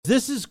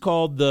this is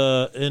called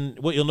and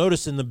what you'll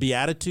notice in the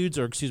Beatitudes,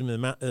 or excuse me,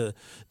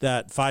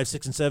 that 5,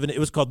 6, and 7, it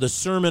was called the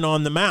Sermon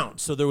on the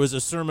Mount. So there was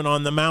a Sermon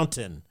on the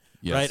Mountain.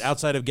 Yes. Right,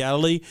 outside of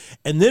Galilee.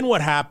 And then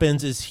what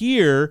happens is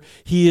here,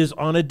 he is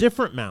on a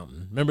different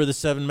mountain. Remember the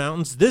 7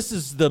 mountains? This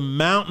is the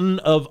mountain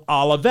of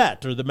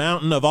Olivet, or the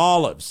mountain of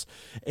olives.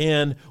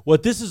 And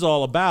what this is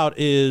all about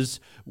is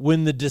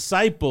when the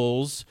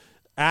disciples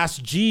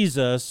asked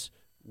Jesus,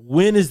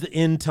 when is the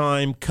end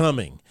time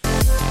coming?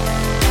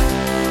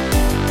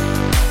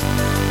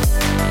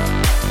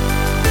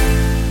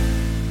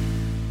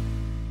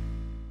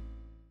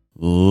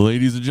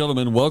 Ladies and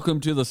gentlemen,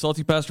 welcome to the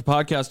Salty Pastor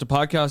Podcast, a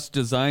podcast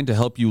designed to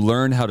help you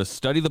learn how to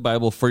study the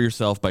Bible for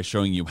yourself by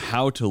showing you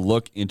how to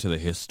look into the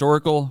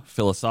historical,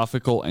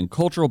 philosophical, and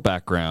cultural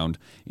background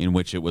in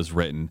which it was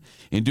written.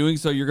 In doing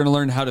so, you're going to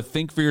learn how to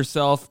think for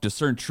yourself,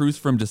 discern truth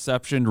from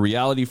deception,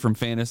 reality from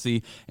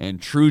fantasy,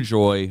 and true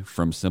joy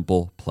from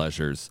simple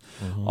pleasures.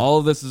 Mm-hmm. All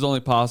of this is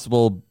only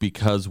possible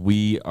because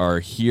we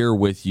are here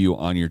with you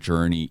on your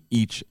journey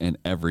each and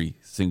every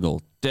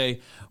single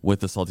day with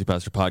the Salty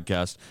Pastor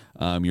Podcast.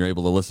 You're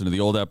able to listen to the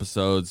old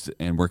episodes,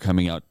 and we're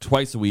coming out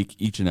twice a week,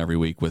 each and every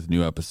week, with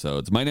new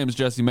episodes. My name is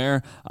Jesse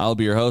Mayer. I'll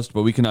be your host,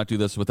 but we cannot do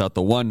this without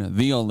the one,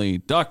 the only,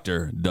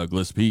 Dr.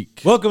 Douglas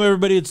Peak. Welcome,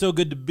 everybody. It's so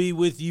good to be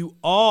with you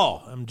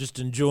all. I'm just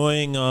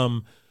enjoying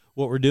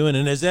what we're doing.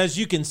 And as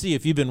you can see,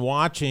 if you've been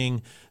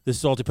watching the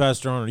Salty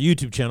Pastor on our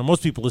YouTube channel,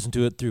 most people listen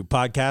to it through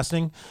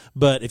podcasting.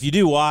 But if you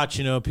do watch,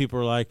 people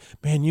are like,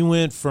 man, you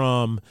went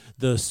from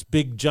the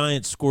big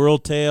giant squirrel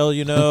tail,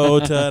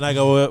 to, and I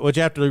go, what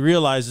you have to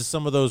realize is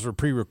some of those were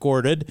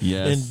pre-recorded.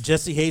 Yes. And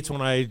Jesse hates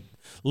when I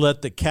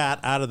let the cat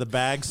out of the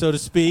bag, so to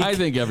speak. I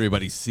think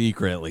everybody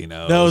secretly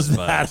knows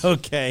that.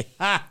 Okay.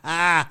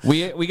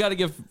 we got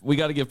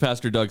to give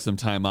Pastor Doug some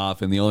time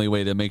off, and the only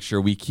way to make sure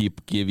we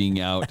keep giving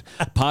out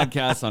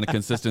podcasts on a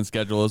consistent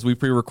schedule is we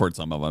pre-record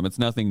some of them. It's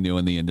nothing new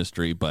in the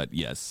industry, but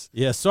yes.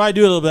 Yes, so I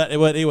do a little bit.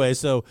 But anyway,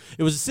 so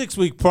it was a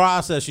 6-week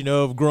process,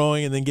 of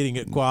growing and then getting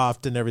it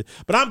coiffed and everything.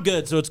 But I'm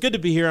good, so it's good to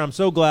be here. I'm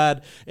so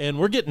glad, and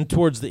we're getting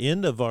towards the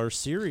end of our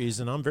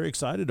series, and I'm very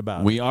excited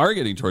about it. We are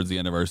getting towards the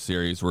end of our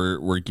series.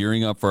 We're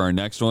gearing up for our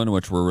next one,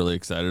 which we're really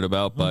excited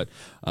about, but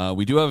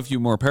we do have a few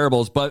more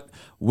parables, but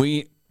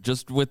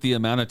just with the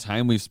amount of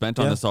time we've spent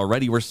on this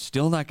already, we're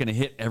still not going to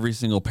hit every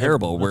single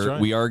parable.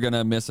 We are going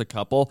to miss a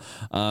couple,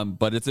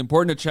 but it's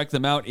important to check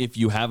them out if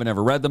you haven't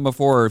ever read them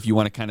before, or if you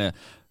want to kind of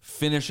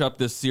finish up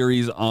this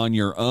series on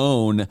your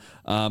own.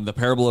 The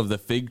parable of the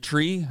fig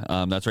tree,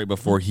 that's right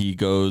before he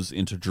goes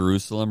into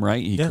Jerusalem,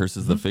 right? He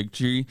curses the fig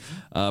tree.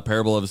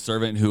 Parable of a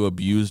servant who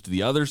abused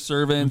the other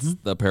servants.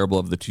 The parable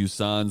of the 2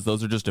 sons.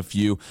 Those are just a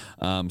few.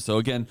 So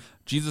again,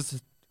 Jesus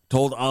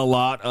told a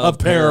lot of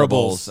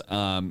parables.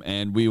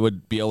 And we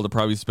would be able to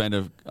probably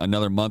spend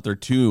another month or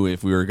 2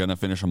 if we were going to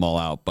finish them all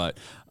out. But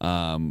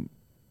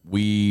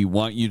we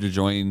want you to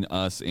join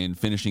us in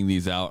finishing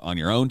these out on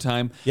your own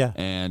time. Yeah.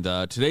 And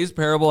today's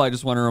parable, I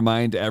just want to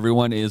remind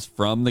everyone, is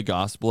from the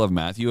Gospel of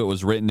Matthew. It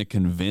was written to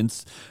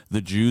convince the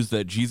Jews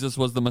that Jesus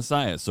was the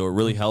Messiah. So it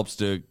really helps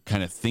to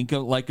kind of think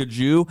of like a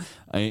Jew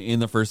in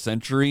the first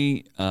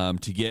century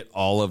to get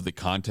all of the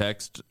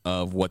context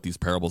of what these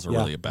parables are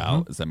really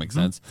about. Does that make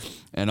sense?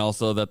 And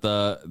also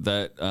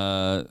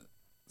that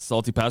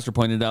Salty Pastor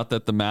pointed out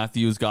that the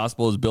Matthew's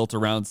gospel is built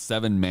around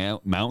 7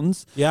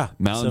 mountains. Yeah.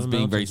 Mountains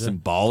being very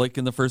symbolic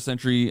in the first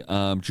century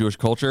Jewish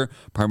culture,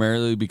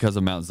 primarily because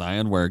of Mount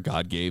Zion, where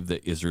God gave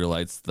the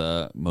Israelites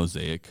the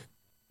Mosaic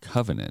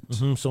covenant.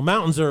 So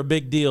mountains are a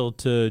big deal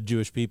to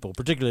Jewish people,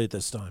 particularly at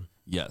this time.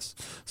 Yes.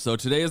 So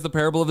today is the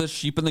parable of the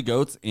sheep and the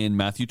goats in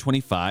Matthew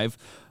 25.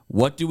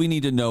 What do we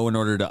need to know in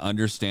order to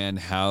understand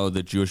how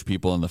the Jewish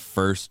people in the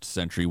first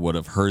century would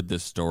have heard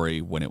this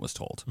story when it was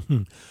told?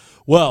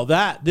 Well,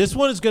 this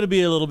one is going to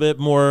be a little bit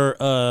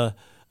more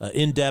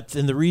in depth,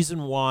 and the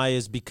reason why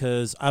is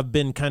because I've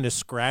been kind of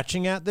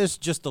scratching at this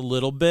just a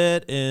little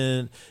bit,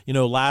 and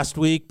last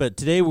week, but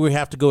today we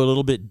have to go a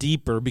little bit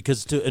deeper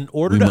because in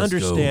order to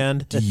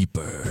understand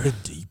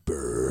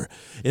deeper.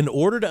 In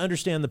order to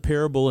understand the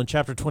parable in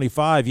chapter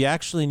 25, you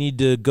actually need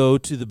to go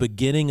to the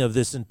beginning of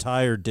this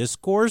entire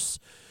discourse.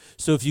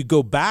 So if you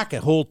go back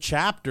a whole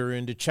chapter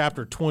into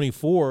chapter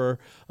 24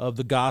 of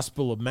the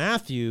Gospel of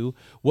Matthew,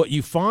 what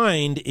you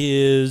find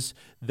is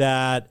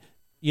that,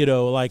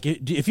 like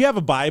if you have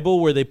a Bible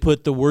where they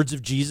put the words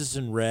of Jesus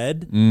in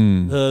red,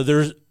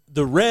 the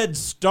red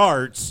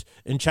starts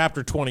in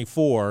chapter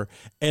 24,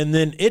 and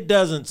then it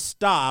doesn't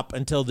stop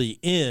until the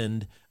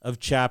end of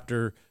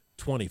chapter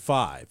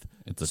 25.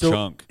 It's a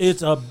chunk.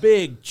 It's a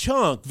big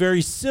chunk,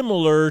 very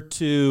similar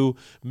to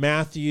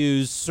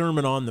Matthew's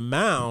Sermon on the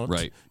Mount,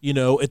 right?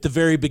 At the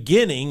very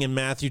beginning in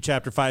Matthew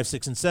chapter 5,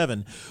 6, and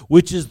 7,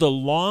 which is the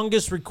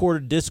longest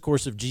recorded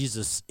discourse of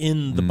Jesus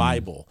in the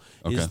Bible,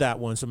 is that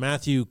one. So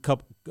Matthew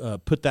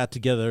put that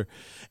together.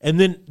 And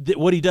then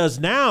what he does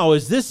now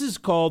is this is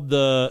called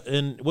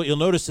and what you'll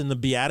notice in the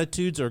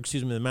Beatitudes, or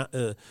excuse me,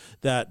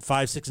 that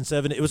 5, 6, and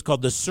 7, it was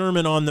called the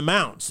Sermon on the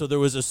Mount. So there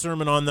was a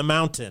Sermon on the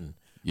Mountain.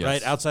 Yes.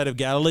 right, outside of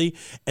Galilee.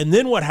 And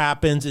then what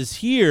happens is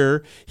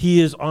here he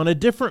is on a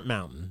different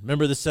mountain.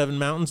 Remember the 7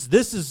 mountains?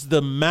 This is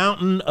the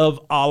mountain of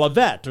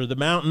Olivet, or the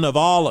mountain of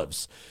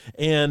olives.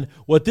 And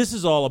what this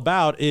is all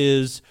about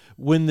is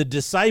when the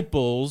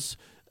disciples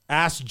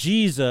asked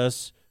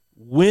Jesus,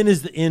 when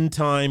is the end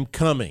time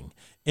coming?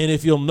 And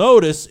if you'll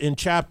notice in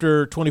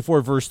chapter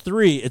 24, verse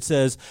 3, it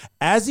says,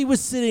 as he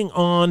was sitting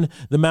on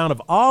the Mount of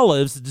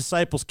Olives, the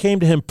disciples came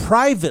to him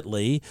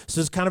privately,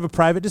 so it's kind of a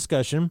private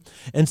discussion,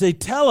 and say,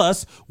 tell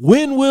us,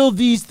 when will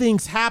these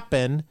things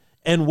happen,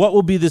 and what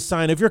will be the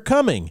sign of your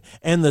coming,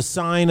 and the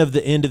sign of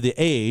the end of the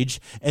age?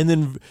 And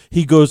then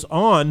he goes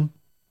on,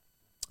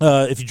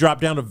 if you drop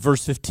down to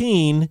verse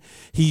 15,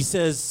 he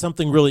says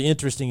something really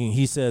interesting.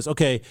 He says,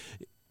 okay,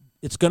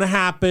 it's going to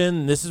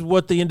happen. This is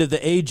what the end of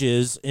the age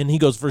is. And he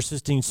goes, verse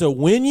 15, so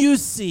when you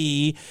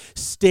see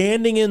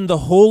standing in the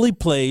holy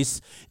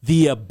place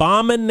the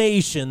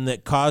abomination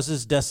that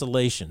causes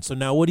desolation. So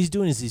now what he's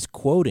doing is he's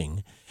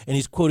quoting, and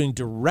he's quoting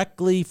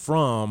directly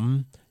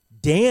from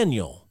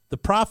Daniel, the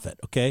prophet,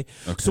 okay?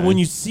 So when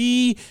you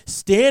see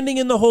standing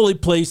in the holy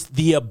place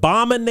the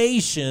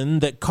abomination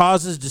that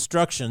causes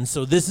destruction,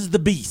 so this is the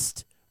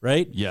beast,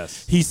 right?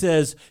 Yes. He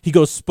says, he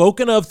goes,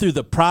 spoken of through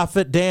the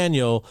prophet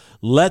Daniel,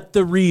 let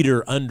the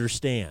reader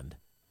understand.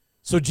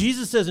 So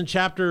Jesus says in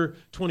chapter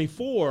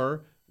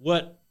 24,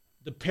 what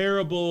the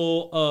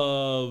parable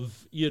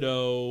of, he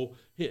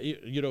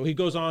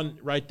goes on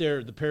right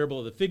there, the parable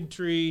of the fig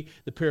tree,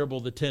 the parable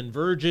of the 10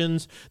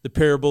 virgins, the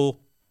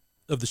parable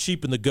of the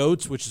sheep and the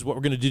goats, which is what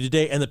we're going to do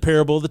today, and the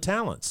parable of the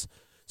talents.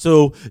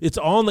 So it's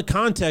all in the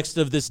context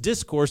of this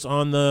discourse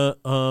on the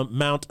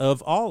Mount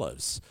of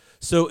Olives.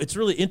 So it's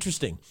really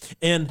interesting.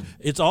 And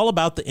it's all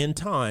about the end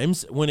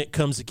times when it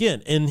comes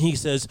again. And he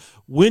says,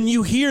 when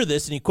you hear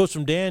this, and he quotes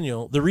from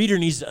Daniel, the reader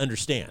needs to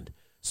understand.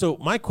 So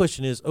my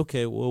question is,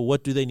 okay, well,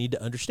 what do they need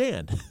to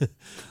understand?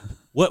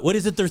 What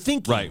is it they're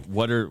thinking? Right.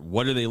 What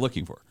are they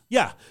looking for?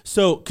 Yeah.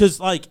 So, because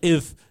like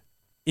if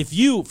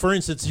you, for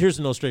instance, here's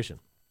an illustration.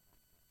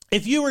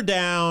 If you were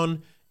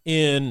down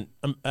in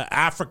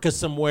Africa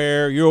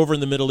somewhere, you're over in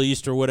the Middle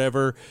East or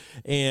whatever,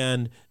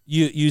 and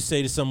you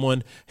say to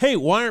someone, hey,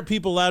 why aren't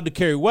people allowed to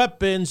carry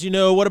weapons?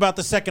 What about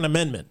the Second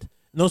Amendment?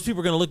 And those people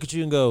are going to look at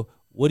you and go,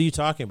 what are you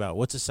talking about?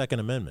 What's the Second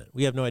Amendment?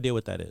 We have no idea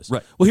what that is.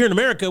 Right. Well, here in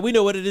America, we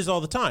know what it is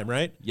all the time,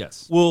 right?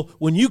 Yes. Well,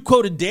 when you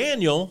quoted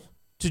Daniel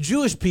to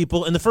Jewish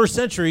people in the first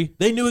century,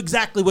 they knew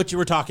exactly what you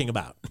were talking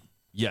about.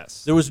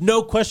 Yes. There was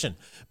no question.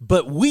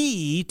 But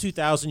we,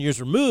 2,000 years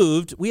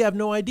removed, we have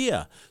no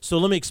idea. So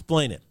let me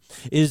explain it.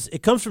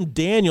 It comes from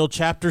Daniel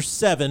chapter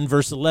 7,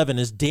 verse 11,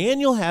 is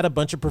Daniel had a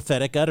bunch of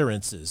prophetic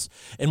utterances.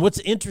 And what's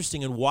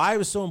interesting and why it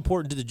was so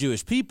important to the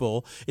Jewish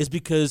people is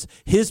because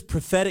his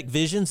prophetic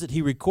visions that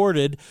he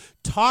recorded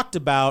talked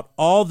about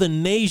all the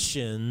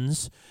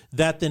nations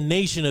that the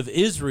nation of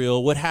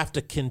Israel would have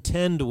to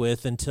contend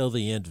with until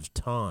the end of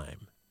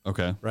time.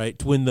 Okay.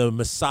 Right? When the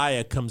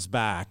Messiah comes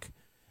back.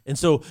 And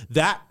so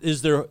that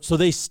is so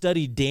they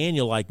study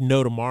Daniel like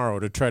no tomorrow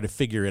to try to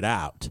figure it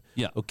out.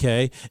 Yeah.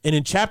 Okay. And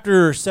in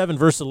chapter 7,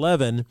 verse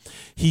 11,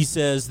 he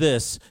says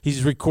this,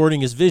 he's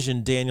recording his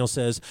vision. Daniel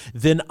says,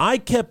 then I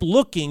kept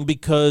looking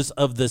because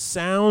of the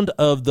sound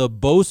of the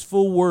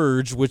boastful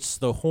words which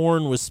the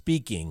horn was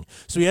speaking.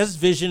 So he has his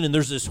vision and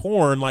there's this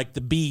horn like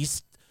the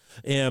beast.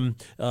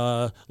 And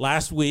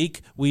last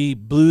week we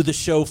blew the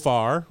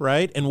shofar,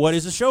 right? And what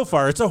is a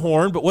shofar? It's a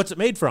horn, but what's it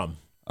made from?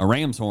 A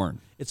ram's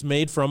horn. It's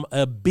made from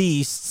a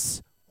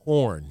beast's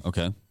horn.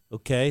 Okay.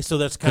 Okay, so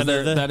that's kind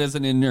of that is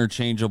an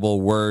interchangeable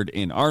word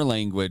in our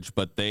language,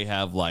 but they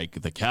have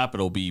like the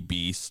capital B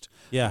beast,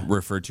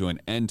 referred to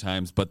in end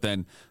times. But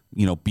then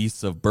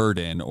beasts of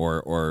burden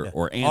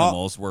or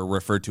animals were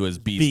referred to as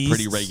beasts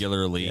pretty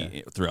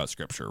regularly throughout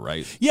Scripture,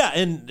 right? Yeah,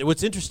 and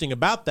what's interesting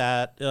about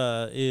that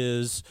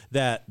is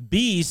that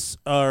beasts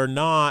are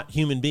not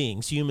human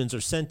beings. Humans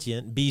are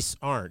sentient; beasts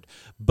aren't.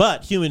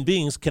 But human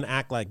beings can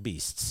act like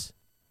beasts.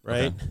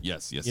 Right? Okay.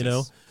 Yes.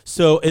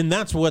 So, and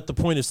that's what the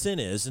point of sin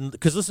is. And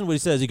because listen to what he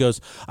says. He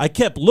goes, I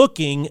kept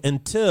looking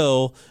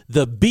until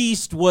the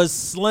beast was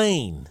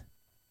slain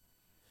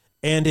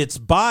and its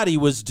body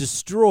was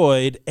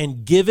destroyed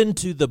and given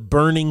to the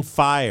burning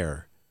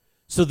fire.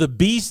 So the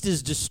beast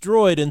is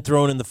destroyed and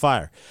thrown in the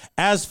fire.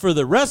 As for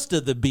the rest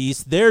of the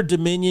beasts, their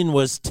dominion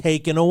was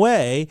taken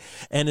away,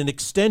 and an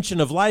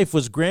extension of life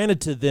was granted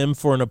to them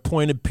for an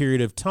appointed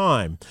period of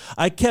time.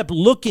 I kept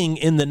looking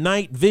in the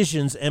night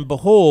visions, and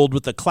behold,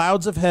 with the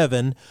clouds of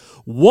heaven,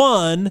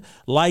 one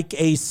like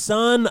a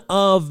son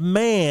of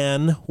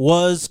man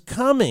was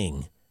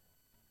coming.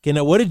 Okay,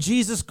 now what did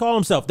Jesus call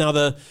himself? Now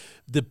the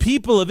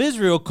people of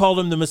Israel called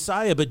him the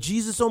Messiah, but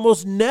Jesus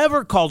almost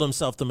never called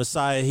himself the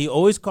Messiah. He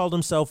always called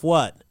himself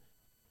what?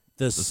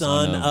 The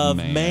Son of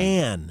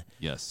Man.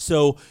 Yes.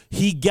 So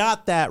he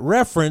got that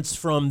reference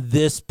from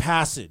this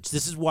passage.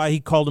 This is why he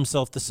called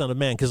himself the Son of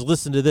Man, because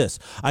listen to this.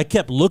 I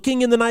kept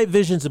looking in the night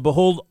visions, and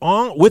behold,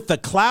 with the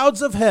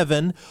clouds of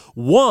heaven,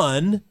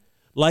 one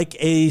like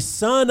a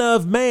son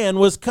of man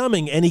was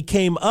coming, and he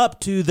came up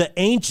to the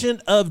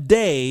Ancient of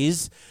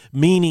Days,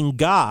 meaning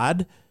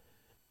God,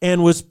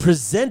 and was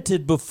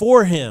presented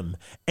before him.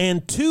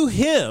 And to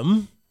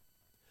him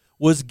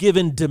was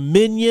given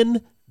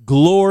dominion,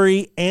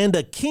 glory, and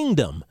a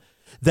kingdom,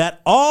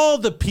 that all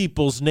the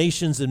peoples,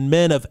 nations, and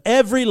men of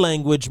every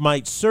language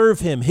might serve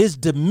him. His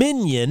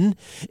dominion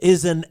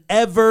is an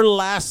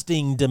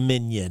everlasting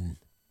dominion,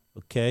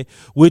 okay,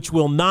 which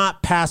will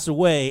not pass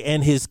away,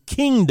 and his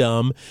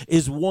kingdom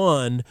is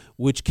one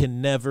which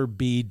can never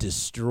be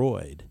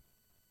destroyed.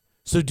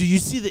 So do you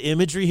see the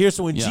imagery here?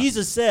 So when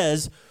Jesus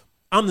says,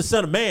 I'm the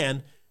Son of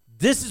Man,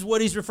 this is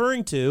what he's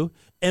referring to.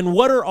 And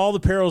what are all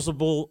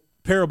the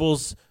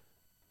parables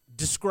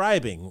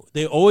describing?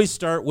 They always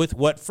start with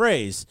what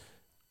phrase?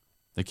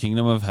 The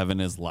kingdom of heaven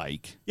is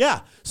like.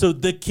 Yeah, so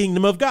the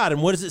kingdom of God.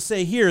 And what does it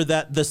say here?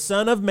 That the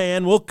Son of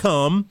Man will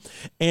come,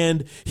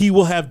 and he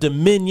will have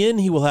dominion,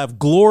 he will have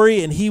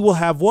glory, and he will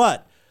have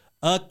what?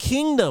 A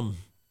kingdom.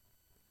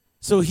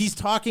 So he's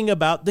talking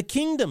about the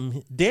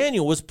kingdom.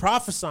 Daniel was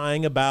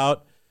prophesying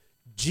about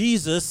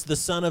Jesus, the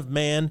Son of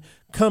Man,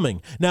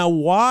 coming. Now,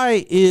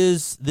 why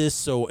is this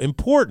so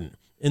important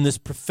in this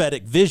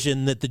prophetic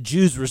vision that the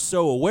Jews were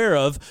so aware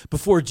of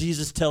before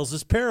Jesus tells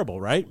this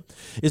parable, right?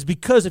 Is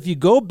because if you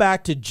go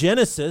back to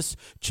Genesis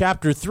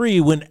chapter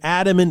 3, when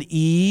Adam and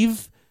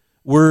Eve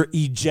were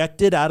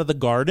ejected out of the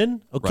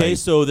garden, okay, right.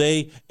 So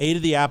they ate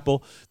of the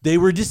apple, they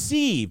were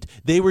deceived.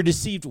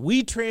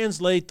 We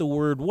translate the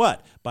word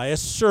what? By a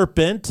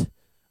serpent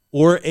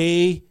or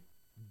a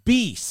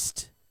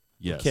beast.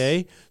 Yes.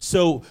 Okay,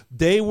 so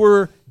they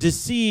were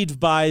deceived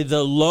by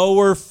the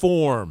lower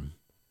form,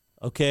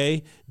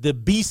 okay, the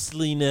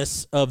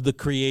beastliness of the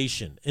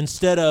creation,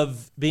 instead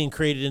of being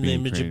created in the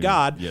image of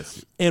God.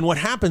 Yes. And what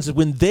happens is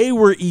when they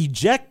were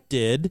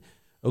ejected,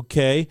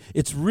 okay,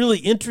 it's really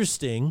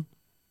interesting,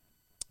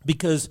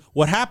 because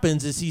what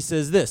happens is he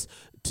says this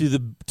to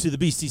the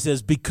beast. He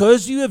says,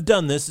 because you have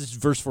done this is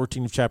verse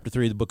 14 of chapter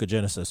 3 of the book of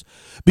Genesis.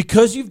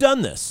 Because you've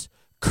done this,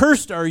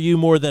 cursed are you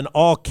more than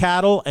all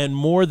cattle and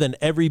more than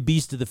every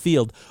beast of the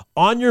field.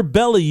 On your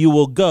belly you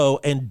will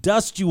go, and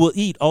dust you will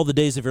eat all the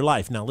days of your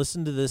life. Now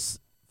listen to this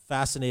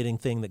fascinating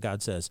thing that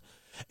God says.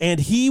 And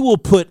he will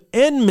put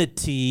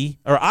enmity,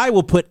 or I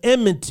will put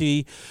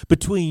enmity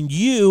between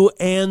you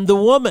and the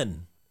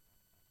woman.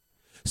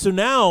 So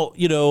now,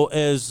 you know,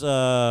 as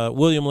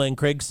William Lane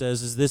Craig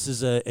says, this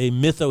is a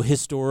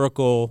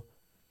mytho-historical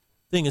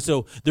thing. And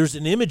so there's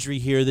an imagery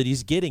here that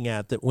he's getting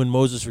at, that when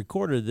Moses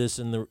recorded this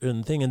in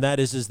the thing, and that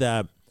is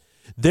that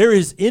there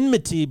is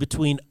enmity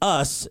between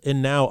us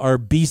and now our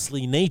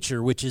beastly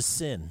nature, which is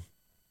sin.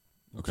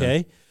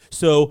 Okay?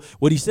 So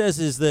what he says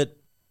is that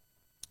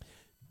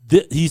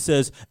he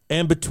says,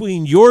 and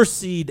between your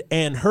seed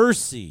and her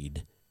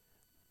seed.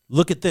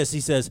 Look at this.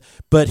 He says,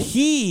 but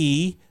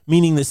he,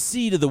 meaning the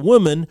seed of the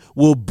woman,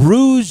 will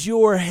bruise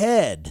your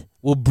head,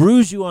 will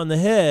bruise you on the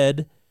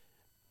head.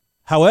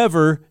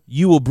 However,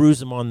 you will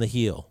bruise him on the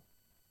heel.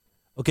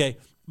 Okay,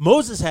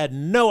 Moses had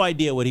no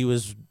idea what he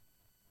was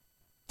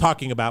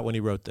talking about when he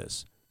wrote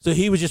this. So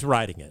he was just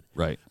writing it.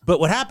 Right. But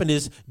what happened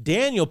is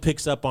Daniel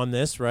picks up on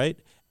this, right?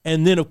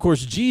 And then, of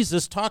course,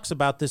 Jesus talks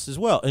about this as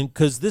well. And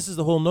because this is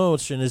the whole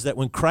notion, is that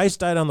when Christ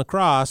died on the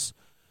cross,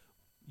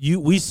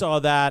 we saw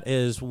that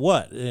as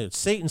what?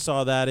 Satan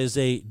saw that as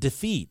a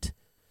defeat.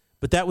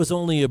 But that was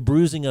only a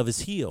bruising of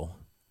his heel.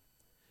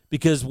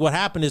 Because what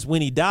happened is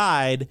when he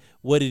died,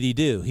 what did he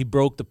do? He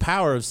broke the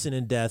power of sin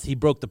and death. He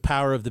broke the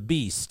power of the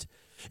beast.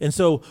 And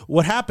so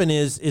what happened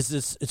is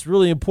this, it's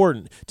really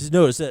important to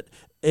notice that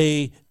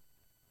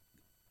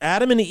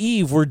Adam and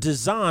Eve were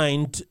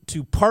designed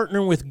to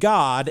partner with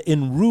God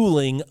in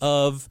ruling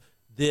of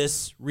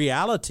this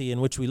reality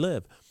in which we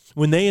live.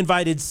 When they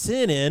invited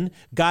sin in,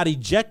 God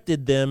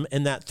ejected them,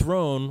 and that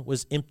throne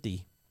was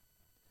empty.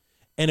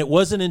 And it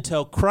wasn't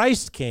until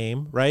Christ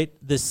came, right,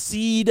 the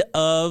seed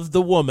of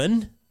the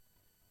woman,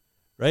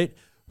 right,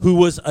 who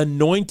was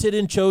anointed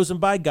and chosen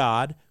by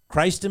God,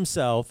 Christ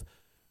himself,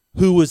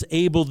 who was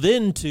able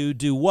then to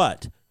do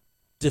what?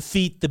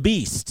 Defeat the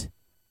beast.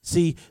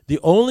 See,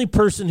 the only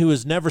person who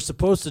was never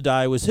supposed to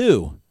die was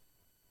who?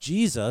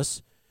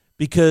 Jesus,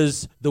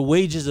 because the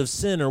wages of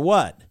sin are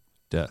what?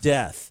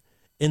 Death.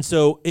 And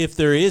so if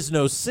there is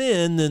no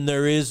sin, then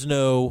there is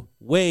no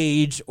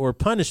wage or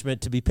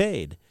punishment to be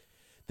paid.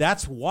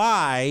 That's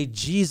why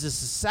Jesus'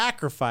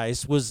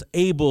 sacrifice was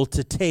able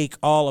to take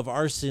all of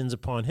our sins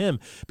upon him,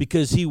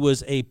 because he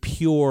was a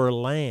pure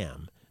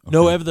lamb. Okay.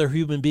 No other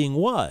human being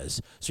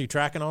was. So you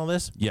tracking all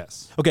this?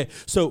 Yes. Okay,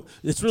 so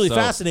it's really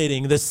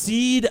fascinating. The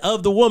seed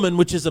of the woman,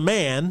 which is a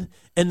man,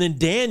 and then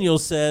Daniel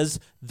says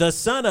the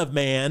Son of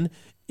Man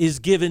is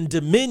given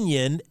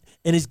dominion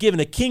and is given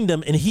a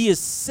kingdom, and he is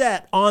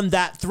set on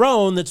that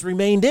throne that's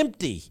remained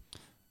empty.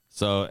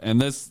 So,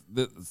 and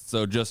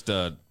so just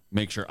to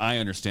make sure I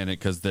understand it,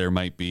 because there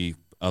might be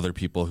other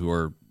people who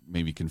are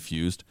maybe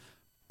confused,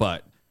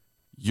 but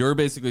you're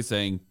basically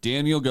saying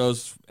Daniel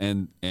goes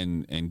and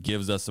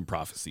gives us some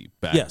prophecy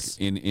back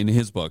in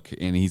his book,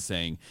 and he's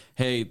saying,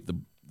 hey,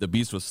 the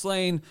beast was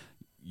slain,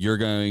 you're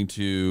going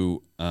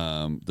to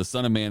the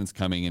Son of Man is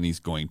coming, and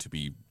he's going to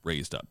be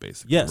raised up,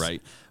 basically. Yes.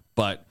 Right?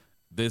 But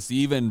this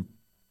even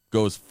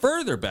goes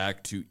further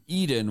back to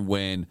Eden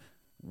when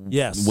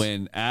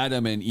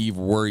Adam and Eve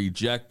were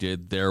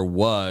ejected. There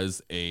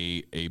was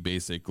a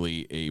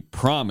basically a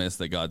promise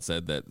that God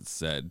said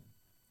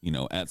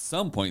at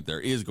some point there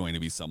is going to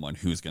be someone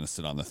who's going to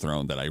sit on the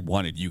throne that I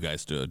wanted you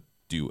guys to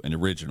do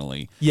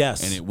originally.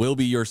 Yes. And it will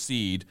be your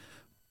seed,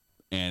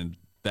 and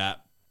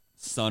that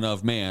Son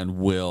of Man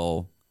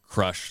will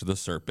crush the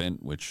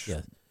serpent, which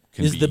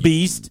is the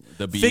beast.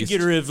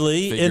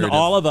 Figuratively, in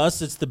all of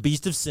us, it's the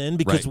beast of sin,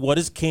 because what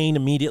does Cain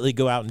immediately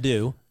go out and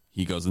do?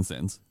 He goes and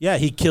sins. Yeah,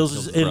 he kills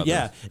his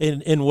brother.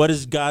 And what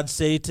does God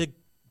say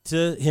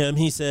to him?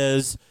 He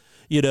says,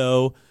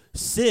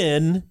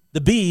 sin,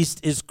 the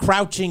beast, is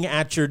crouching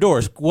at your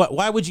doors.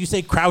 Why would you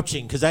say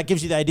crouching? Because that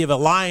gives you the idea of a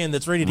lion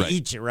that's ready to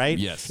eat you, right?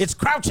 Yes. It's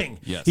crouching.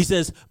 Yes. He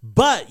says,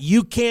 but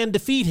you can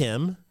defeat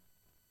him.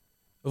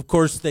 Of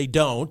course, they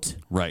don't.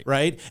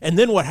 Right. And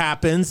then what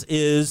happens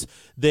is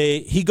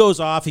he goes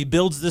off, he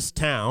builds this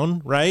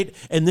town, right?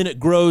 And then it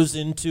grows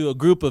into a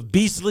group of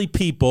beastly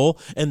people,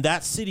 and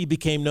that city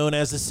became known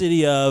as the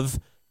city of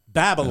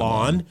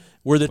Babylon,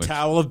 where the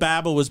Tower of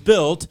Babel was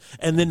built.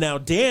 And then now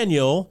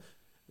Daniel,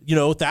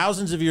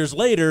 thousands of years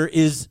later,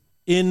 is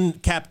in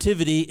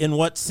captivity in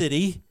what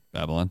city?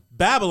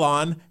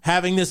 Babylon,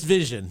 having this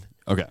vision.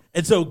 Okay.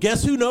 And so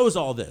guess who knows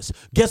all this?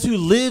 Guess who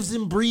lives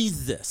and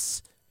breathes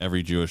this?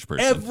 Every Jewish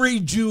person. Every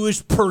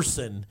Jewish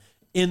person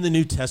in the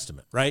New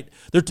Testament, right?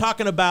 They're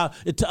talking about,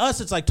 to us,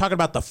 it's like talking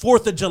about the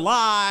 4th of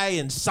July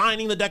and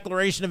signing the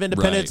Declaration of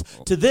Independence.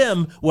 Right. To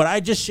them, what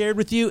I just shared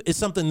with you is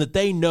something that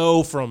they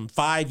know from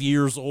 5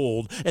 years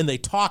old, and they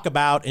talk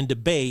about and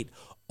debate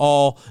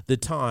all the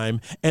time.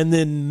 And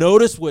then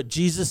notice what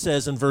Jesus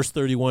says in verse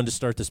 31 to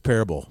start this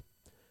parable.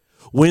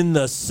 When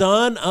the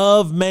Son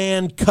of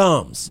Man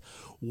comes,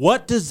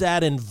 what does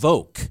that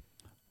invoke?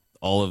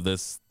 All of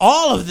this.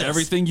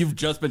 Everything you've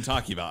just been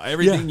talking about.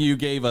 Everything you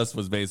gave us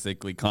was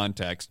basically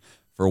context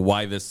for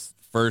why this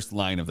first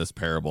line of this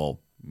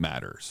parable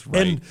matters,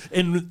 right?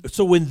 And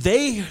so when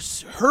they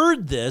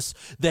heard this,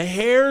 the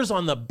hairs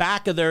on the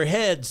back of their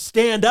head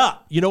stand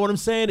up. You know what I'm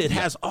saying? It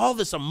has all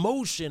this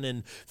emotion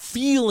and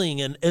feeling,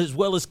 and as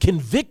well as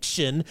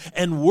conviction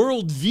and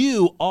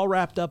worldview all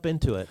wrapped up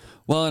into it.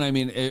 Well, and I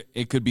mean,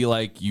 it could be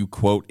like you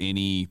quote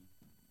any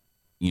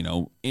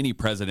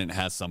president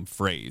has some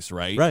phrase,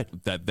 right?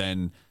 Right. That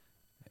then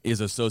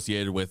is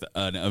associated with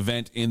an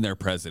event in their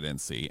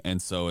presidency.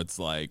 And so it's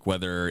like,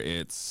 whether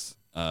it's,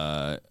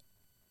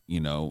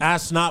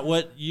 ask not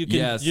what you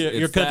can,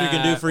 your country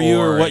can do for that, you,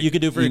 or what you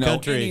can do for your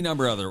country. Any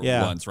number of other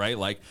ones, right?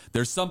 Like,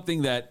 there's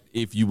something that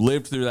if you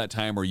lived through that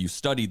time or you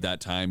studied that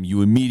time,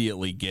 you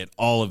immediately get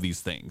all of these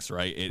things,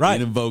 right? It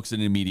invokes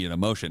an immediate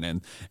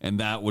emotion. And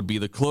that would be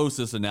the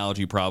closest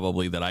analogy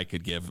probably that I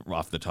could give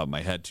off the top of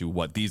my head to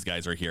what these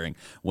guys are hearing.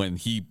 When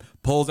he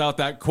pulls out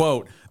that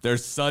quote,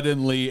 there's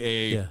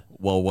suddenly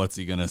well, what's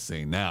he going to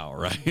say now,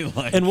 right?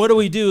 Like, and what do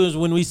we do is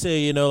when we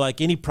say,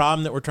 like any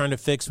problem that we're trying to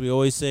fix, we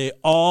always say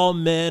all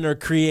men are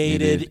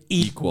created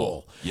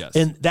equal. Yes.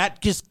 And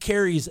that just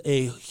carries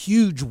a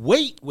huge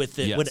weight with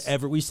it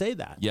whenever we say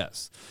that.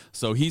 Yes.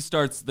 So he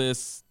starts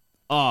this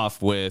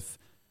off with,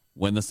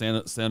 when the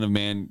Son of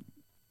Man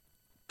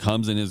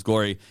comes in his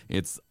glory,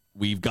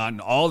 we've gotten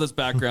all this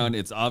background.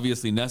 It's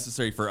obviously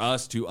necessary for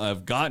us to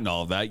have gotten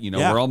all of that.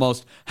 We're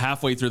almost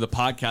halfway through the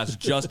podcast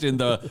just in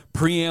the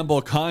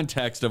preamble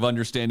context of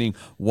understanding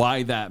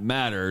why that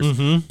matters.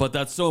 Mm-hmm. But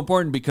that's so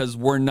important because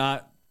we're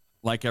not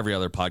like every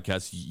other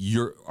podcast.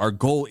 Our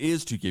goal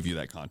is to give you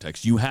that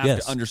context. You have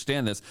to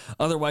understand this.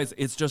 Otherwise,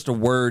 it's just a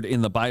word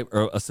in the Bible,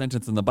 or a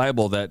sentence in the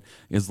Bible that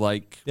is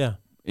like...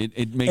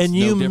 It makes and no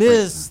you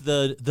difference.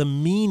 miss the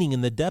meaning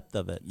and the depth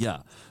of it.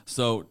 Yeah.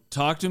 So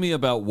talk to me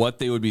about what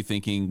they would be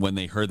thinking when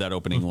they heard that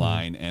opening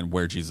line and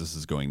where Jesus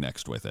is going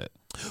next with it.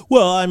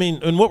 Well, I mean,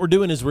 and what we're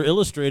doing is we're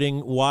illustrating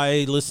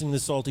why listening to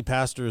Salty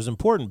Pastor is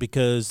important,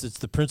 because it's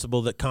the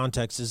principle that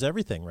context is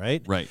everything,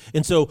 right? Right.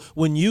 And so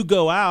when you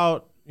go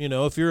out,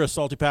 if you're a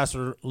Salty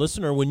Pastor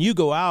listener, when you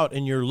go out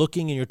and you're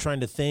looking and you're trying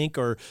to think,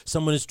 or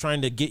someone is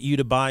trying to get you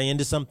to buy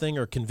into something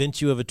or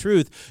convince you of a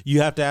truth, you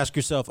have to ask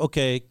yourself,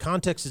 okay,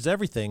 context is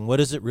everything. What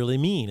does it really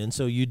mean? And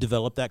so you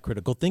develop that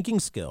critical thinking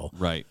skill.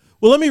 Right.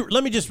 Well,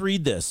 let me just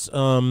read this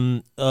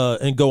and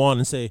go on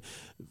and say,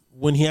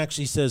 when he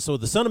actually says, so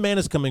the Son of Man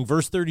is coming,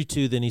 verse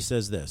 32, then he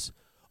says this,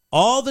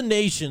 all the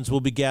nations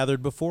will be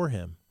gathered before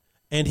him,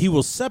 and he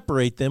will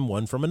separate them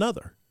one from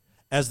another,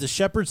 as the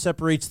shepherd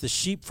separates the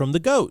sheep from the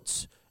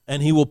goats.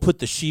 And he will put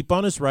the sheep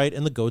on his right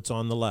and the goats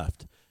on the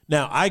left.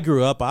 Now, I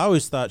grew up, I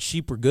always thought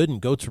sheep were good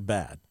and goats were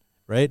bad,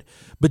 right?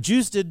 But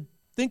Jews did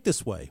think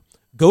this way.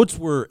 Goats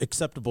were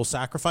acceptable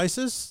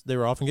sacrifices. They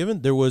were often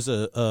given. There was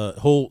a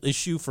whole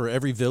issue for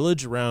every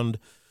village around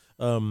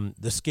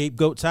the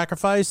scapegoat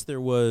sacrifice.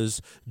 There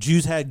was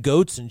Jews had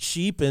goats and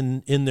sheep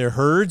in their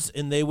herds,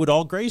 and they would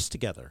all graze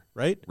together,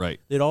 right? Right.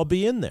 They'd all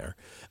be in there.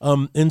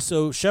 And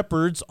so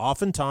shepherds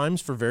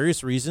oftentimes, for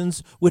various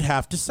reasons, would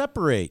have to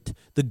separate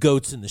the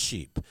goats and the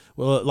sheep.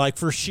 Well, like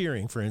for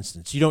shearing, for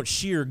instance. You don't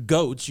shear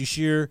goats, you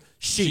shear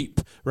sheep,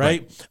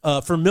 right?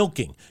 For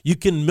milking. You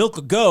can milk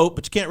a goat,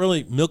 but you can't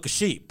really milk a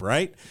sheep,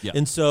 right? Yeah.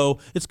 And so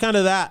it's kind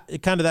of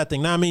that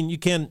thing. Now, I mean, you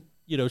can,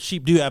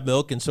 sheep do have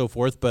milk and so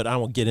forth, but I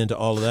won't get into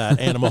all of that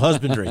animal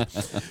husbandry.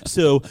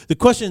 So the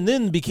question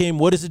then became,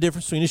 what is the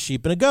difference between a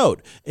sheep and a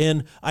goat?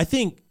 And I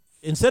think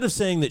instead of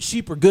saying that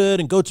sheep are good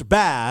and goats are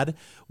bad,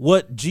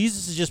 what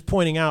Jesus is just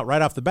pointing out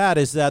right off the bat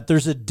is that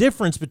there's a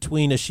difference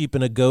between a sheep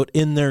and a goat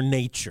in their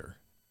nature.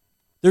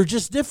 They're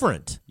just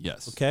different.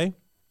 Yes. Okay?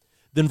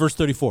 Then verse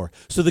 34.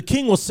 So the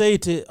king will say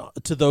to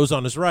those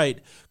on his right,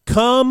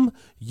 "Come,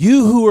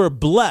 you who are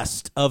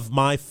blessed of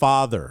my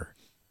Father."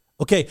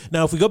 Okay,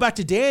 now if we go back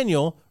to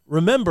Daniel,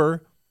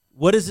 remember,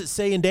 what does it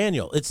say in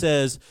Daniel? It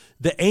says,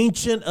 the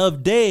Ancient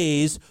of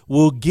Days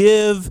will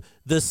give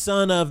the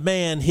Son of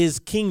Man his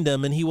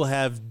kingdom, and he will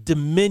have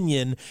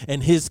dominion,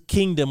 and his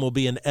kingdom will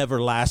be an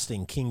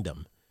everlasting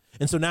kingdom.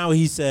 And so now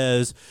he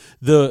says,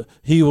 the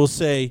king will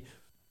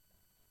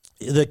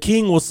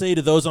say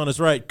to those on his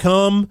right,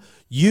 "Come,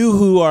 you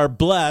who are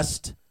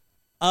blessed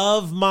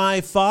of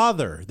my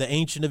Father, the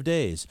Ancient of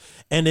Days,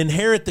 and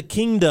inherit the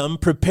kingdom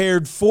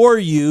prepared for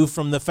you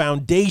from the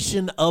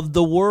foundation of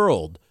the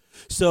world."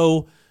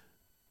 So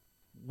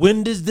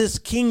when does this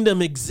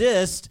kingdom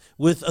exist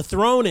with a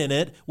throne in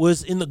it?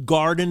 Was in the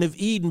Garden of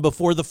Eden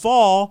before the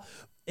fall,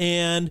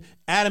 and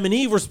Adam and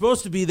Eve were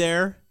supposed to be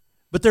there,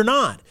 but they're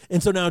not.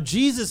 And so now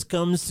Jesus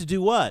comes to do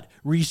what?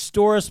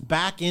 Restore us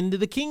back into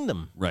the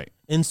kingdom. Right.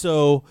 And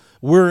so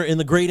we're in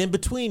the great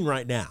in-between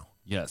right now.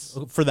 Yes.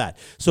 For that.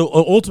 So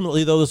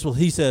ultimately, though,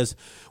 he says,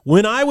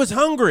 "When I was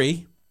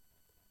hungry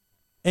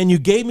and you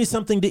gave me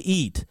something to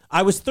eat,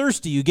 I was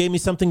thirsty, you gave me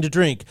something to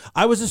drink.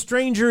 I was a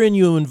stranger and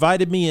you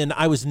invited me in.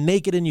 I was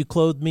naked and you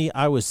clothed me.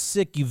 I was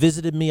sick, you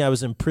visited me. I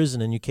was in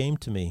prison and you came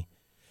to me."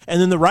 And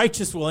then the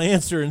righteous will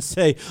answer and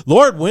say,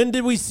 "Lord, when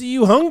did we see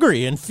you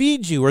hungry and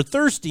feed you, or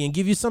thirsty and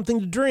give you something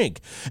to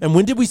drink? And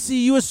when did we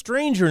see you a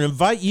stranger and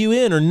invite you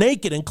in, or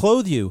naked and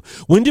clothe you?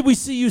 When did we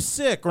see you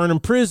sick or in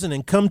prison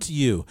and come to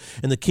you?"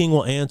 And the king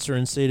will answer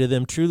and say to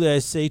them, "Truly I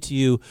say to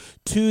you,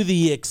 to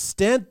the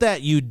extent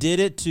that you did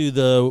it to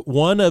the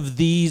one of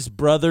these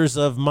brothers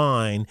of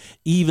mine,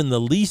 even the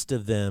least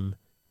of them,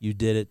 you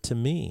did it to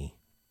me."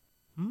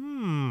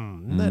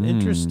 Isn't that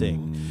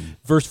interesting?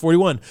 Verse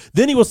 41,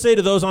 "Then he will say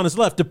to those on his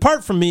left,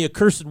 'Depart from me,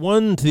 accursed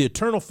one, to the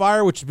eternal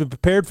fire which has been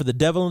prepared for the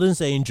devil and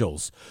his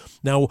angels.'"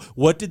 Now,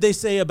 what did they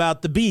say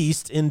about the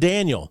beast in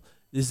Daniel?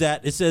 Is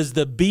that it says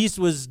the beast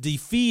was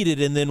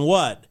defeated and then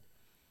what?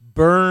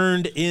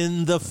 Burned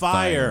in the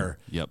fire.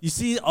 Yep. You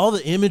see all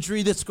the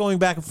imagery that's going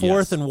back and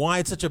forth, and why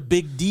it's such a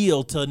big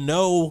deal to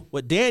know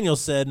what Daniel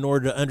said in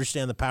order to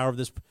understand the power of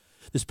this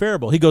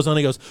parable. He goes on,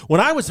 he goes, "When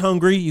I was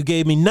hungry, you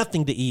gave me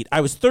nothing to eat. I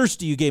was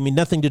thirsty, you gave me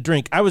nothing to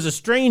drink. I was a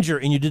stranger,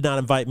 and you did not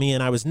invite me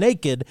in. I was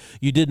naked,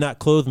 you did not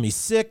clothe me.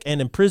 Sick and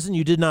in prison,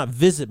 you did not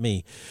visit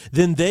me."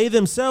 Then they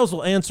themselves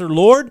will answer,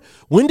 "Lord,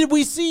 when did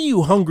we see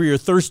you hungry or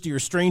thirsty or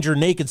stranger,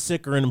 naked,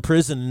 sick, or in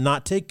prison, and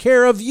not take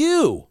care of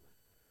you?"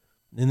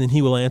 And then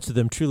he will answer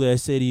them, "Truly I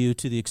say to you,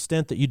 to the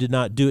extent that you did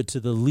not do it to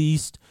the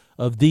least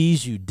of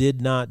these, you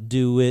did not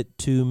do it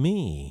to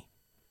me.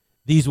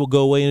 These will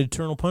go away in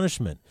eternal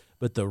punishment,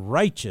 but the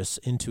righteous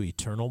into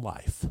eternal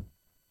life."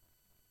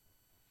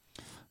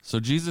 So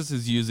Jesus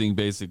is using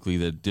basically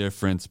the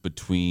difference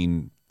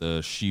between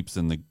the sheep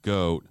and the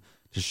goat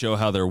to show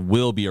how there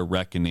will be a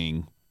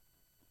reckoning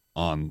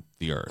on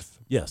the earth.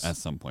 Yes. At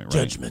some point,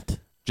 right?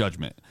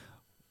 Judgment.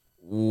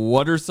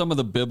 What are some of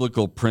the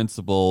biblical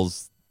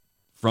principles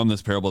from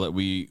this parable that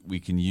we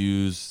can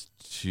use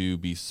to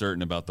be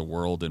certain about the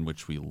world in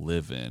which we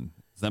live in?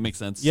 Does that make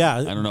sense? Yeah.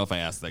 I don't know if I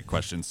asked that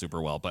question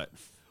super well, but...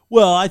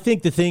 Well, I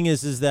think the thing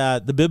is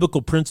that the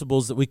biblical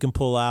principles that we can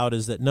pull out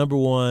is that, number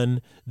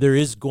one, there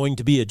is going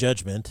to be a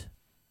judgment.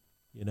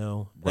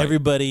 Right.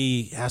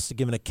 Everybody has to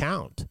give an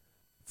account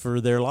for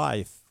their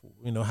life,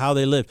 how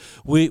they live.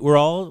 We're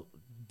all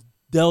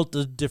dealt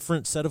a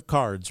different set of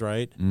cards,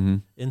 right? Mm-hmm.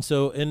 And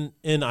so,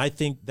 and I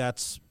think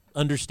that's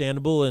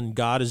understandable, and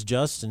God is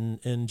just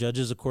and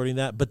judges according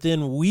to that. But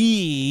then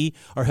we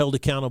are held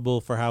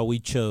accountable for how we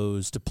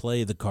chose to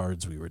play the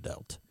cards we were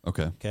dealt.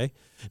 Okay.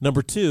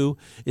 Number two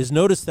is,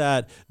 notice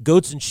that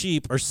goats and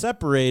sheep are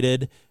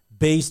separated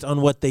based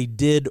on what they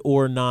did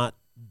or not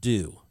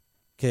do.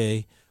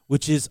 Okay.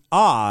 Which is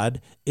odd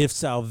if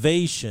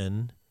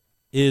salvation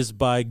is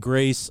by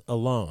grace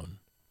alone.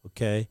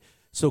 Okay.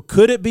 So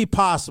could it be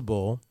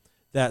possible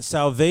that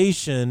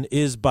salvation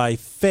is by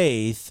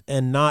faith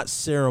and not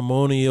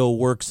ceremonial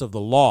works of the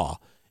law?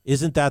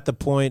 Isn't that the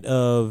point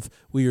of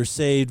we are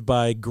saved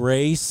by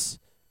grace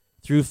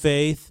through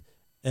faith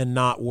and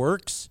not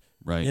works?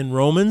 Right. In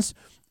Romans,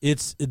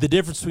 it's the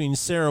difference between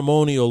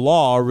ceremonial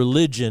law,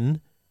 religion,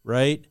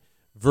 right,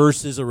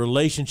 versus a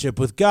relationship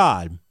with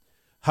God.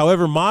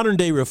 However, modern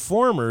day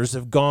reformers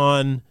have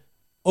gone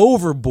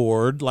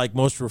overboard, like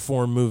most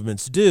reform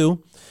movements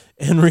do,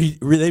 and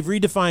they've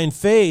redefined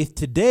faith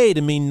today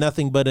to mean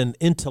nothing but an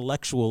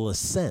intellectual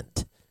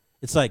assent.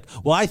 It's like,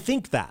 well, I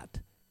think that,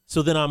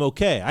 so then I'm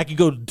okay. I can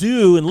go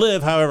do and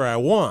live however I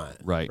want.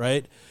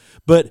 Right?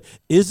 But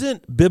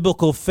isn't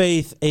biblical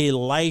faith a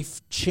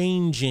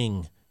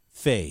life-changing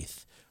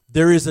faith?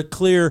 There is a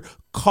clear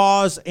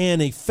cause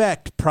and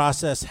effect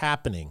process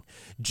happening.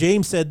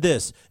 James said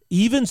this,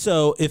 even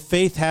so, if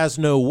faith has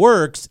no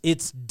works,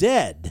 it's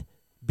dead,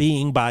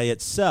 being by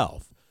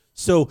itself.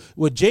 So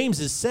what James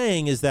is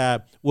saying is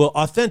that, well,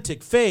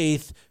 authentic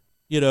faith,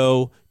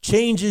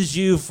 changes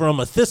you from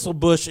a thistle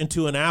bush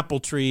into an apple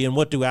tree. And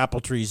what do apple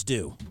trees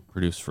do?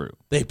 Produce fruit.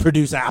 They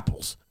produce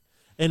apples.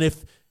 And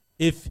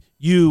if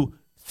you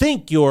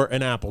think you're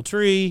an apple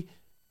tree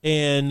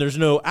and there's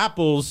no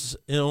apples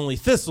and only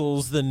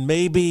thistles, then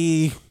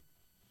maybe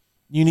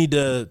you need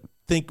to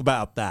think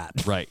about that.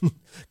 Right.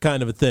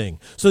 Kind of a thing.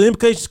 So the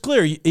implication is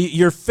clear.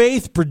 Your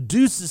faith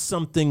produces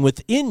something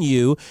within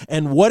you,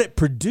 and what it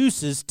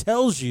produces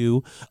tells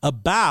you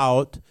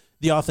about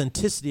the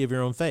authenticity of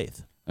your own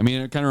faith. I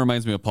mean, it kind of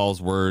reminds me of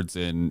Paul's words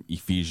in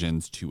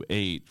Ephesians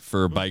 2:8.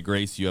 For by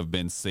grace you have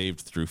been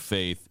saved through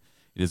faith.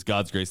 It is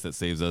God's grace that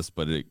saves us,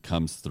 but it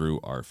comes through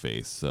our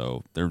faith.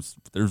 So there's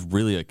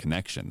really a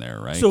connection there,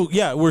 right? So,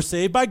 yeah, we're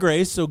saved by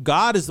grace. So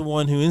God is the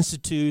one who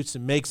institutes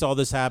and makes all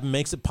this happen,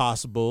 makes it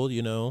possible.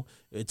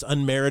 It's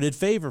unmerited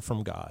favor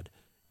from God.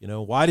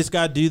 Why does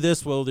God do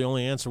this? Well, the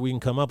only answer we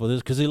can come up with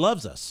is because he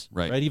loves us,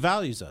 right? He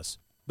values us.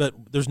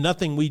 But there's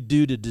nothing we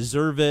do to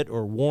deserve it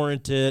or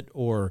warrant it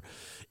or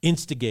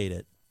instigate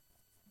it.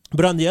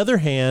 But on the other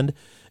hand,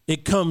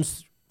 it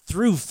comes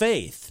through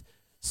faith.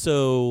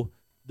 So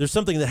there's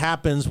something that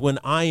happens when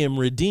I am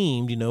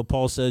redeemed.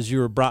 Paul says you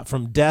were brought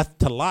from death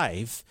to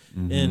life.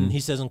 Mm-hmm. And he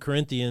says in 2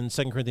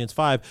 Corinthians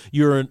 5,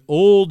 your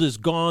old is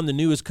gone, the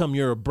new has come.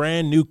 You're a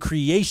brand new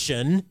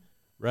creation,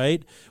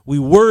 right? We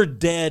were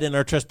dead in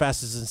our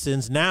trespasses and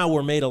sins. Now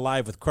we're made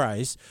alive with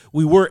Christ.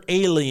 We were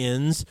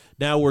aliens.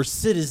 Now we're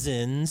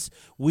citizens.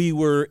 We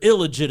were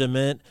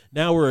illegitimate.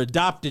 Now we're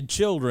adopted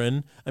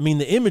children. I mean,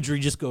 the imagery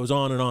just goes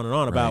on and on and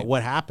on about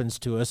what happens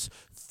to us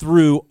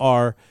through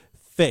our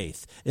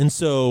faith. And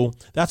so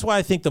that's why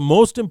I think the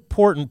most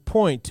important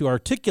point to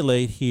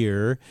articulate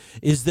here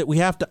is that we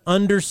have to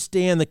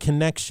understand the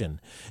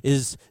connection,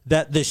 is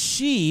that the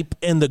sheep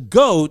and the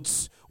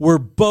goats were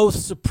both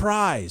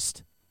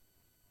surprised.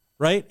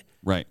 Right?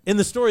 In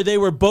the story, they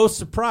were both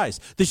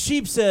surprised. The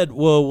sheep said,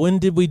 well, when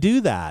did we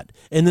do that?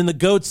 And then the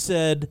goats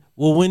said,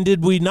 well, when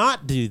did we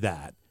not do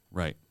that?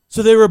 Right.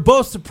 So they were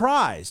both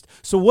surprised.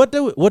 So what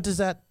does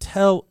that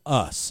tell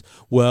us?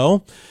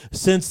 Well,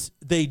 since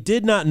they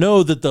did not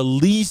know that the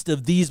least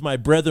of these, my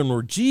brethren,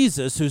 were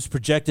Jesus, who's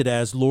projected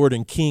as Lord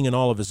and King in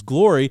all of his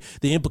glory,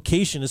 the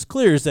implication is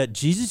clear, is that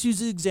Jesus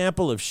uses the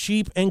example of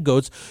sheep and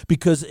goats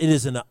because it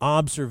is an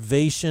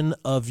observation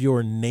of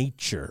your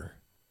nature.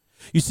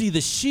 You see,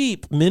 the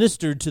sheep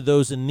ministered to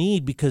those in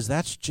need because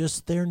that's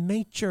just their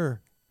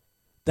nature.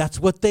 That's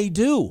what they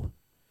do.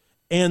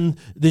 And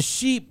the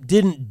sheep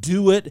didn't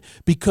do it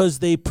because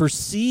they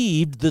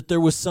perceived that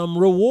there was some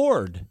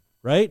reward,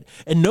 right?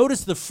 And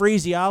notice the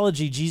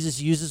phraseology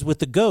Jesus uses with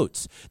the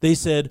goats. They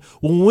said,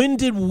 well, when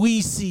did we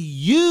see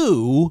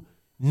you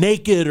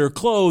naked or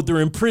clothed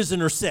or in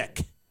prison or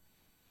sick?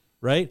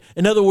 Right?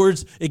 In other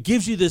words, it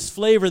gives you this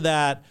flavor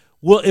that,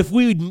 well, if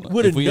we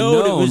would have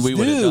known it was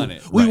due,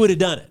 we would have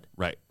done it.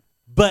 Right.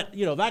 But,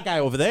 that guy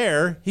over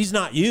there, he's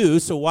not you,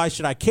 so why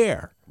should I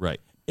care? Right.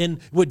 And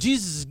what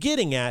Jesus is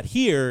getting at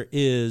here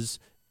is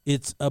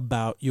it's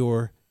about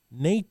your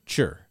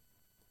nature.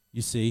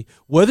 You see,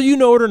 whether you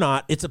know it or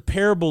not, it's a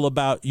parable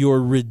about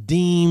your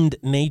redeemed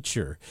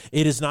nature.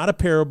 It is not a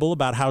parable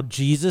about how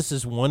Jesus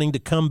is wanting to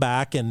come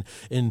back and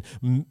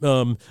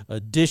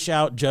dish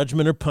out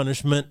judgment or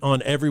punishment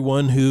on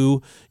everyone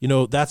who,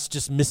 that's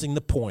just missing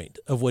the point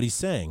of what he's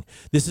saying.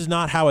 This is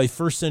not how a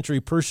first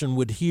century person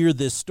would hear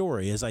this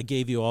story, as I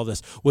gave you all this.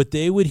 What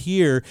they would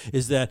hear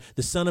is that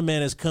the Son of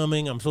Man is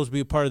coming. I'm supposed to be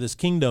a part of this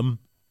kingdom,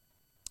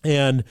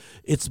 and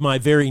it's my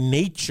very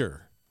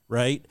nature,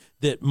 right,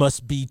 that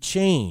must be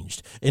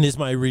changed. And is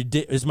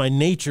my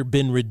nature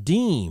been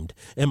redeemed?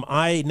 Am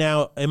I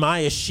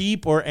a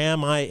sheep or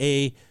am I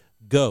a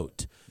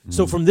goat? Mm-hmm.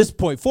 So from this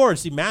point forward,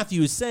 see,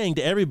 Matthew is saying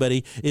to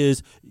everybody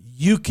is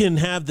you can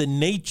have the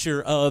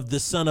nature of the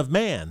Son of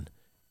Man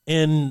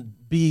and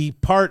be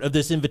part of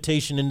this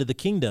invitation into the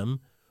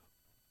kingdom,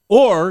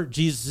 or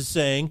Jesus is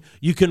saying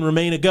you can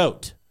remain a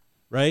goat,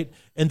 right?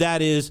 And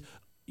that is,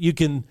 you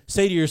can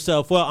say to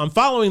yourself, well, I'm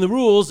following the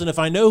rules, and if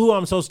I know who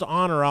I'm supposed to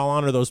honor, I'll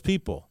honor those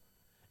people.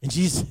 And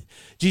Jesus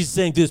is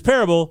saying through this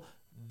parable,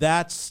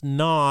 that's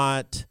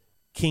not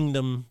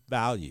kingdom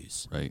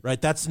values, right?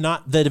 That's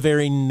not the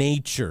very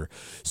nature.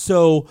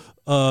 So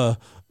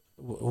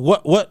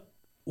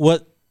what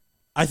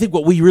I think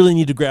what we really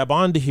need to grab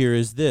onto here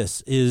is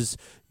this, is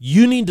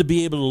you need to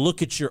be able to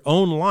look at your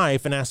own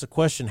life and ask the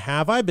question,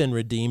 have I been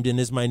redeemed, and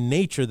is my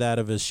nature that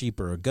of a sheep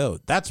or a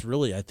goat? That's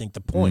really, I think,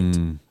 the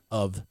point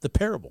of the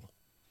parable.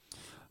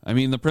 I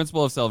mean, the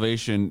principle of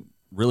salvation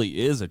really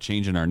is a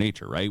change in our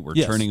nature, right? We're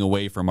turning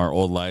away from our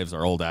old lives,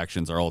 our old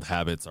actions, our old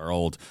habits, our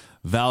old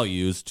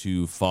values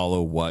to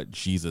follow what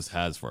Jesus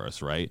has for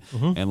us, right?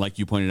 And like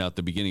you pointed out at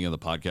the beginning of the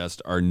podcast,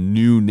 our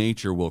new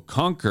nature will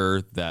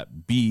conquer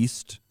that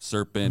beast,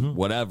 serpent,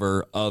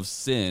 whatever, of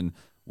sin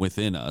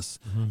within us,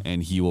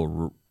 and he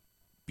will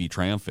be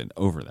triumphant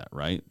over that,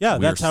 right? Yeah,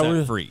 that's how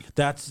we're free.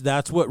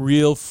 That's what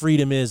real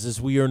freedom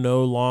is we are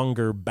no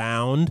longer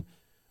bound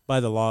by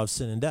the law of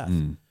sin and death.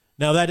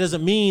 Now, that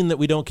doesn't mean that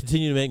we don't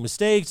continue to make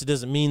mistakes. It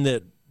doesn't mean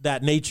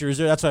that nature is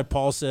there. That's why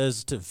Paul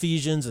says to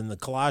Ephesians and the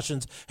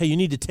Colossians, hey, you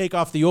need to take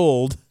off the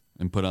old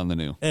and put on the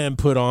new. And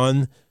put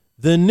on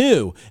the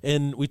new.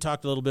 And we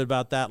talked a little bit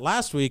about that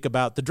last week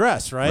about the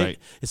dress, right?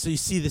 And so you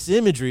see this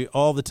imagery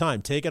all the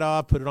time. Take it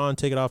off, put it on,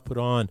 take it off, put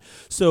it on.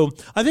 So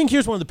I think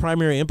here's one of the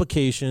primary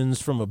implications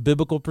from a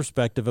biblical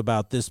perspective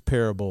about this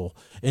parable.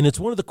 And it's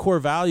one of the core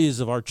values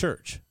of our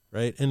church,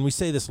 right? And we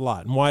say this a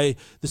lot. And why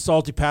the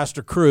Salty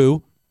Pastor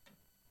crew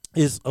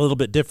is a little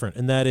bit different,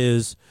 and that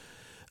is,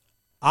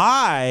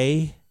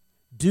 I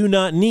do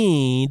not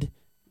need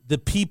the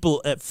people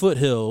at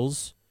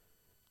Foothills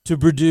to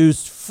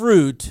produce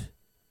fruit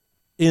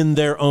in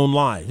their own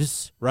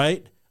lives,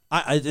 right?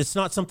 It's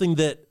not something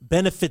that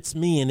benefits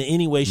me in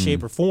any way,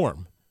 shape, or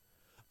form.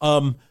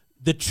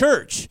 The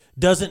church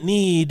doesn't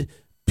need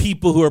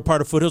people who are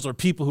part of Foothills or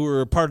people who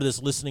are part of this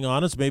listening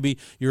audience. Maybe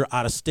you're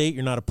out of state,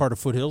 you're not a part of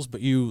Foothills,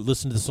 but you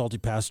listen to the Salty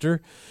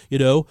Pastor,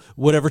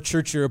 whatever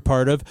church you're a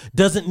part of,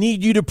 doesn't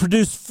need you to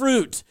produce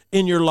fruit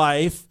in your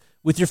life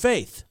with your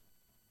faith.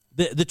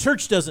 The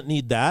church doesn't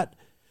need that.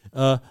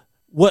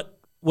 What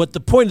the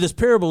point of this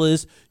parable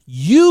is,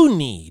 you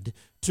need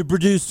to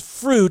produce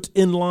fruit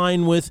in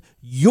line with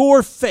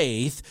your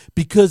faith,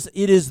 because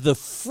it is the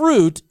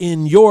fruit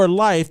in your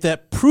life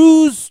that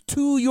proves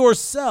to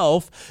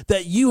yourself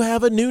that you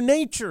have a new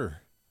nature.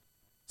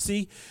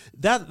 See,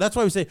 that's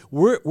why we say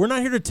we're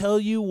not here to tell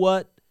you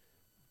what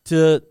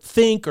to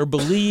think or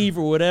believe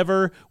or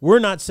whatever. We're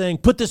not saying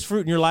put this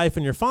fruit in your life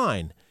and you're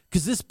fine.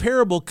 Because this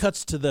parable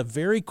cuts to the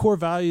very core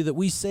value that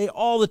we say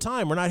all the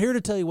time. We're not here to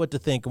tell you what to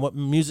think and what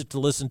music to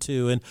listen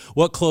to and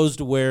what clothes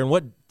to wear and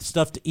what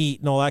stuff to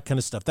eat and all that kind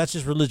of stuff. That's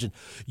just religion.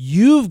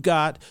 You've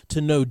got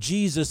to know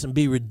Jesus and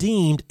be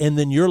redeemed, and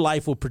then your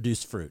life will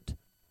produce fruit.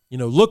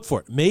 Look for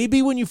it.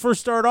 Maybe when you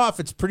first start off,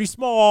 it's pretty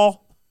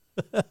small.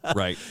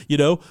 Right.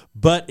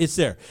 But it's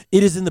there.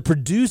 It is in the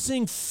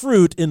producing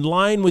fruit in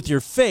line with your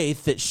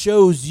faith that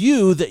shows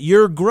you that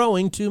you're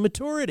growing to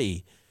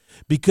maturity.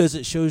 Because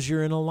it shows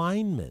you're in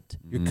alignment.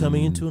 You're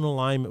coming into an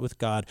alignment with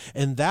God.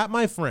 And that,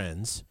 my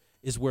friends,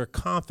 is where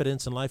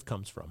confidence in life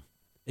comes from.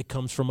 It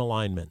comes from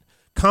alignment.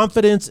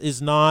 Confidence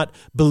is not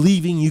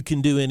believing you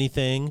can do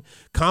anything.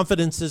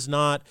 Confidence is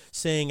not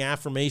saying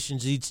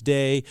affirmations each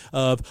day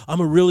of, I'm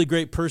a really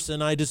great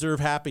person, I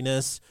deserve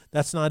happiness.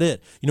 That's not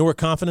it. You know where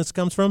confidence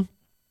comes from?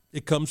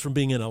 It comes from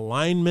being in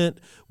alignment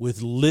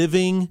with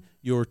living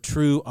your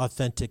true,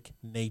 authentic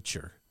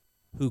nature,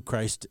 who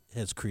Christ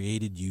has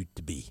created you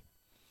to be.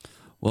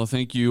 Well,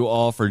 thank you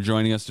all for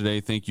joining us today.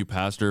 Thank you,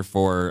 Pastor,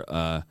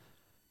 for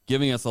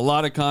giving us a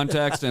lot of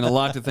context and a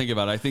lot to think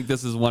about. I think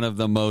this is one of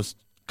the most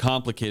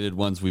complicated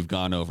ones we've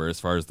gone over as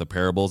far as the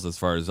parables, as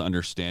far as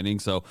understanding.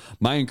 So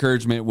my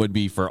encouragement would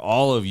be for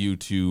all of you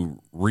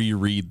to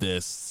reread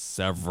this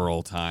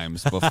several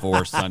times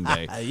before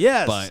Sunday.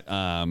 Yes. But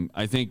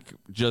I think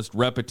just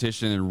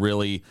repetition and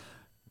really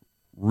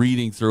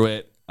reading through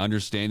it,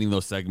 understanding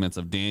those segments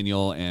of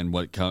Daniel and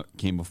what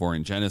came before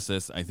in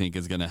Genesis, I think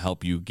is going to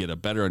help you get a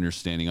better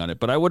understanding on it.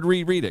 But I would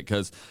reread it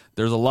because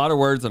there's a lot of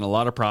words and a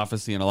lot of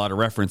prophecy and a lot of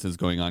references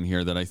going on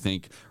here that I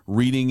think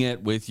reading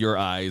it with your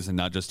eyes and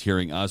not just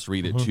hearing us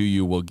read it to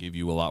you will give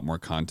you a lot more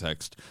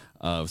context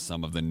of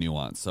some of the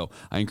nuance. So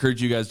I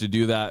encourage you guys to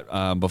do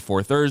that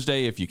before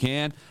Thursday if you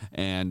can,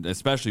 and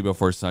especially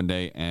before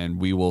Sunday. And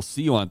we will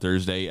see you on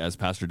Thursday as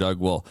Pastor Doug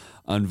will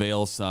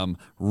unveil some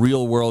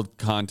real world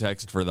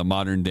context for the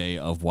modern day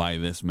of why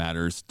this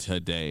matters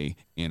today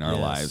in our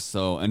lives.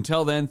 So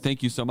until then,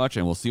 thank you so much,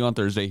 and we'll see you on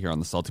Thursday here on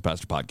the Salty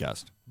Pastor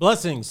Podcast.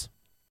 Blessings.